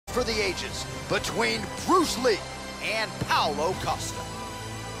for the ages between Bruce Lee and Paulo Costa.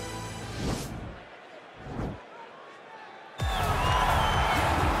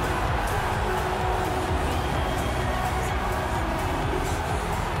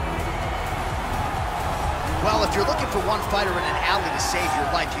 Well, if you're looking for one fighter in an alley to save your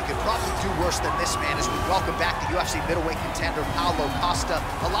life, you could probably do worse than this man as we welcome back the UFC middleweight contender, Paulo Costa.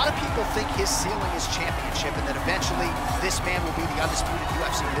 A lot of people think his ceiling is championship and that eventually this man will be the undisputed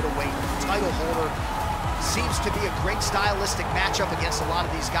UFC middleweight title holder. Seems to be a great stylistic matchup against a lot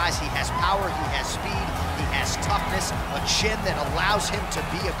of these guys. He has power, he has speed, he has toughness, a chin that allows him to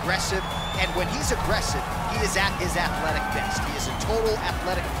be aggressive. And when he's aggressive, he is at his athletic best. He is a total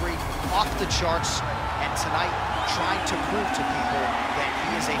athletic freak, off the charts. And tonight, trying to prove to people that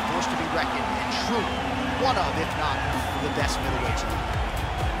he is a force to be reckoned and truly one of, if not, the best middleweights in the world.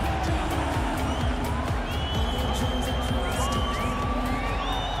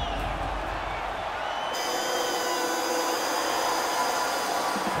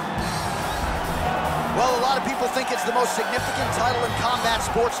 Well, a lot of people think it's the most significant title in combat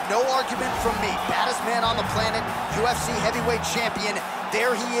sports. No argument from me. Baddest man on the planet, UFC heavyweight champion.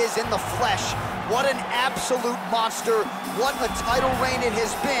 There he is in the flesh. What an absolute monster. What a title reign it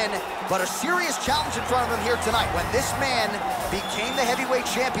has been. But a serious challenge in front of him here tonight. When this man became the heavyweight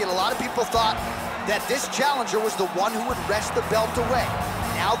champion, a lot of people thought that this challenger was the one who would wrest the belt away.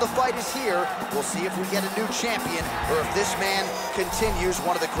 Now the fight is here. We'll see if we get a new champion or if this man continues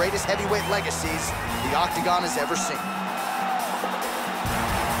one of the greatest heavyweight legacies the Octagon has ever seen.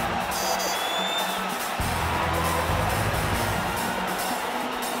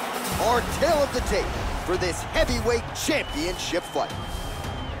 Our tale of the tape for this heavyweight championship fight.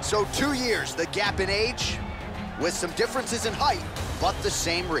 So 2 years, the gap in age, with some differences in height, but the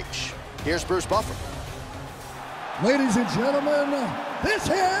same reach. Here's Bruce Buffer. Ladies and gentlemen, this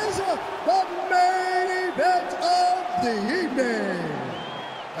is the main event of the evening.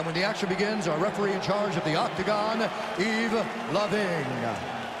 And when the action begins, our referee in charge of the Octagon, Yves Loving.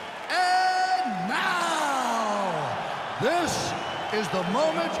 And now, this is the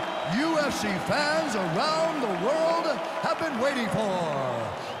moment UFC fans around the world have been waiting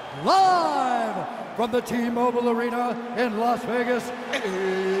for. Live from the T-Mobile Arena in Las Vegas, it's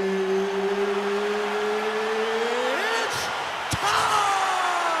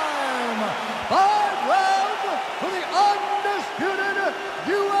time! 5 rounds for the undisputed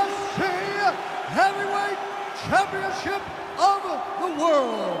UFC Heavyweight Championship of the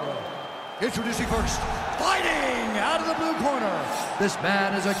world. Introducing first, fighting out of the blue corner. This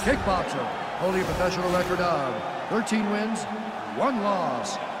man is a kickboxer, holding a professional record of 13 wins, 1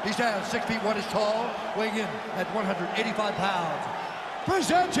 loss. He stands 6 feet 1 inch tall, weighing in at 185 pounds.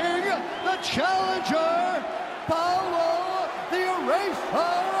 Presenting the challenger, Paulo the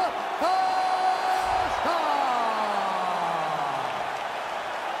Eraser Costa.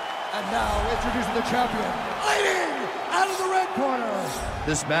 And now introducing the champion, fighting out of the red corner.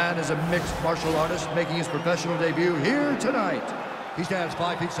 This man is a mixed martial artist making his professional debut here tonight. He stands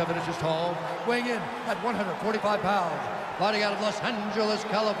 5 feet 7 inches tall, weighing in at 145 pounds. Fighting out of Los Angeles,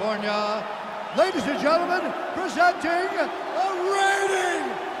 California. Ladies and gentlemen, presenting the reigning,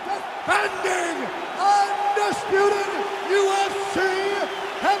 defending, undisputed UFC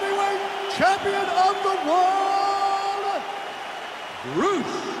heavyweight champion of the world,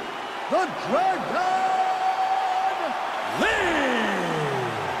 Bruce the Dragon Lee.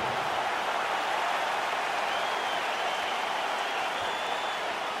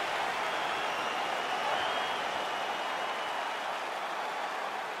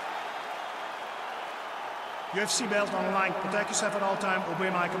 UFC belt on the line. Protect yourself at all time. Obey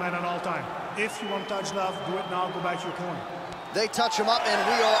my command at all time. If you want to touch love, do it now. Go back to your corner. They touch him up and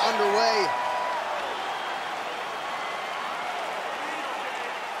we are underway.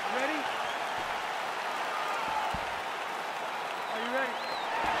 Ready? Are you ready?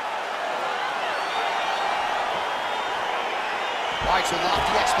 All right, so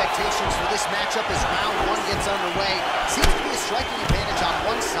lofty expectations for this matchup as round 1 gets underway. Seems to be a striking advantage on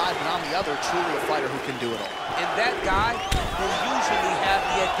one side, but on the other, truly a fighter who can do it all. And that guy will usually have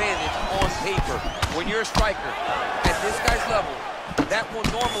the advantage on paper. When you're a striker at this guy's level, that will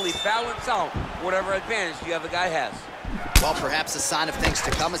normally balance out whatever advantage the other guy has. Well, perhaps a sign of things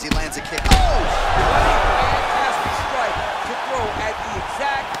to come as he lands a kick. Oh! Fantastic strike to throw at the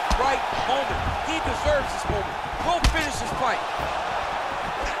exact right moment. He deserves this moment. Go finish this fight.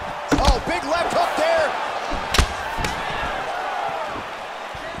 Oh, big left hook there.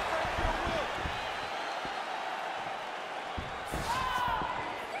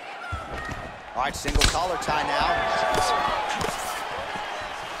 All right, single collar tie now.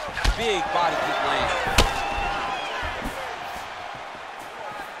 big body kick lands.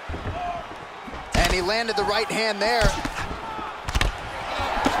 And he landed the right hand there.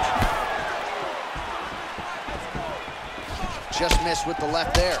 Just missed with the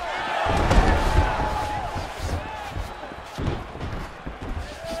left there.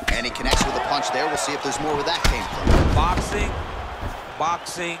 And he connects with a punch there. We'll see if there's more where that came from. Boxing,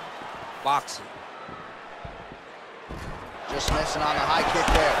 boxing, boxing. Just missing on the high kick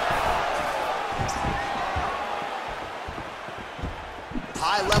there.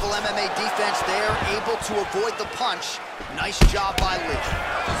 High-level MMA defense there, able to avoid the punch. Nice job by Lee.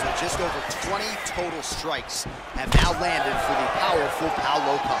 So just over 20 total strikes have now landed for the powerful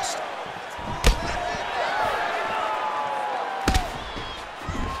Paulo Costa.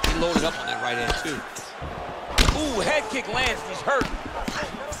 He loaded up on that right hand, too. Ooh, head kick lands, he's hurt.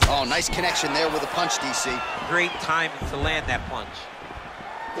 Oh, nice connection there with a punch, DC. Great timing to land that punch.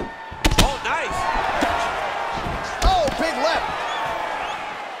 Oh, nice. Oh, big left.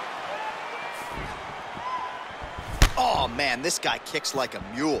 Oh, man, this guy kicks like a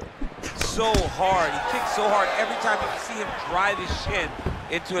mule. So hard. He kicks so hard every time you see him drive his shin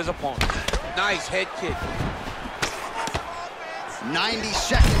into his opponent. Nice head kick. 90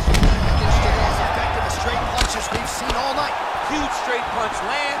 seconds to go. As effective as straight punches we've seen all night. Huge straight punch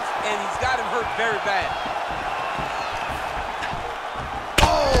lands, and he's got him hurt very bad.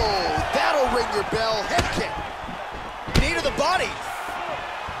 Oh, that'll ring your bell. Head kick. Knee to the body.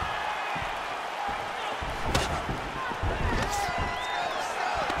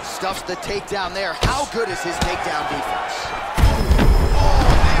 Stuffs the takedown there. How good is his takedown defense? Oh,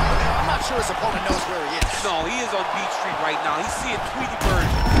 man, I'm not sure his opponent knows where he is. No, he is on Beach Street right now. He's seeing Tweety Bird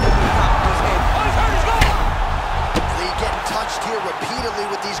over the top of his head. Oh, he's hurt, he's going! Lee getting touched here repeatedly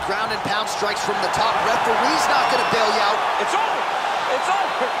with these ground and pound strikes from the top. Referee's not going to bail you out. It's over! It's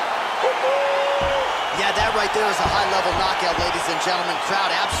over! Yeah, that right there is a high-level knockout, ladies and gentlemen. Crowd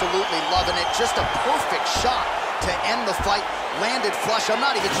absolutely loving it. Just a perfect shot to end the fight. Landed flush. I'm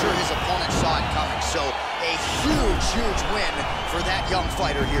not even sure his opponent saw it coming. So a huge, huge win for that young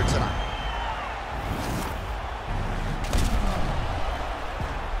fighter here tonight.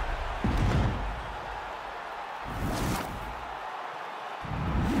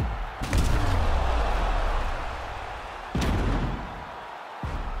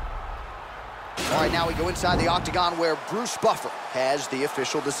 All right, now we go inside the octagon where Bruce Buffer has the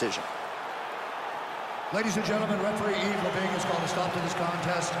official decision. Ladies and gentlemen, referee Yves Leving has called a stop to this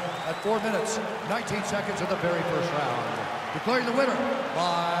contest at 4 minutes, 19 seconds of the very first round. Declaring the winner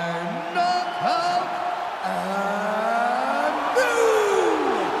by knockout and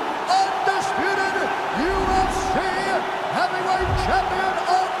new undisputed UFC heavyweight champion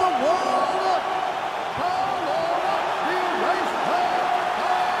of the world, Paulo Costa.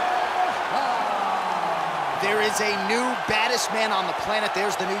 There is a new baddest man on the planet.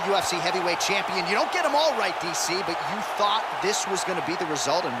 There's the new UFC heavyweight champion. You don't get them all right, DC, but you thought this was going to be the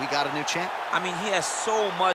result, and we got a new champ. I mean, he has so much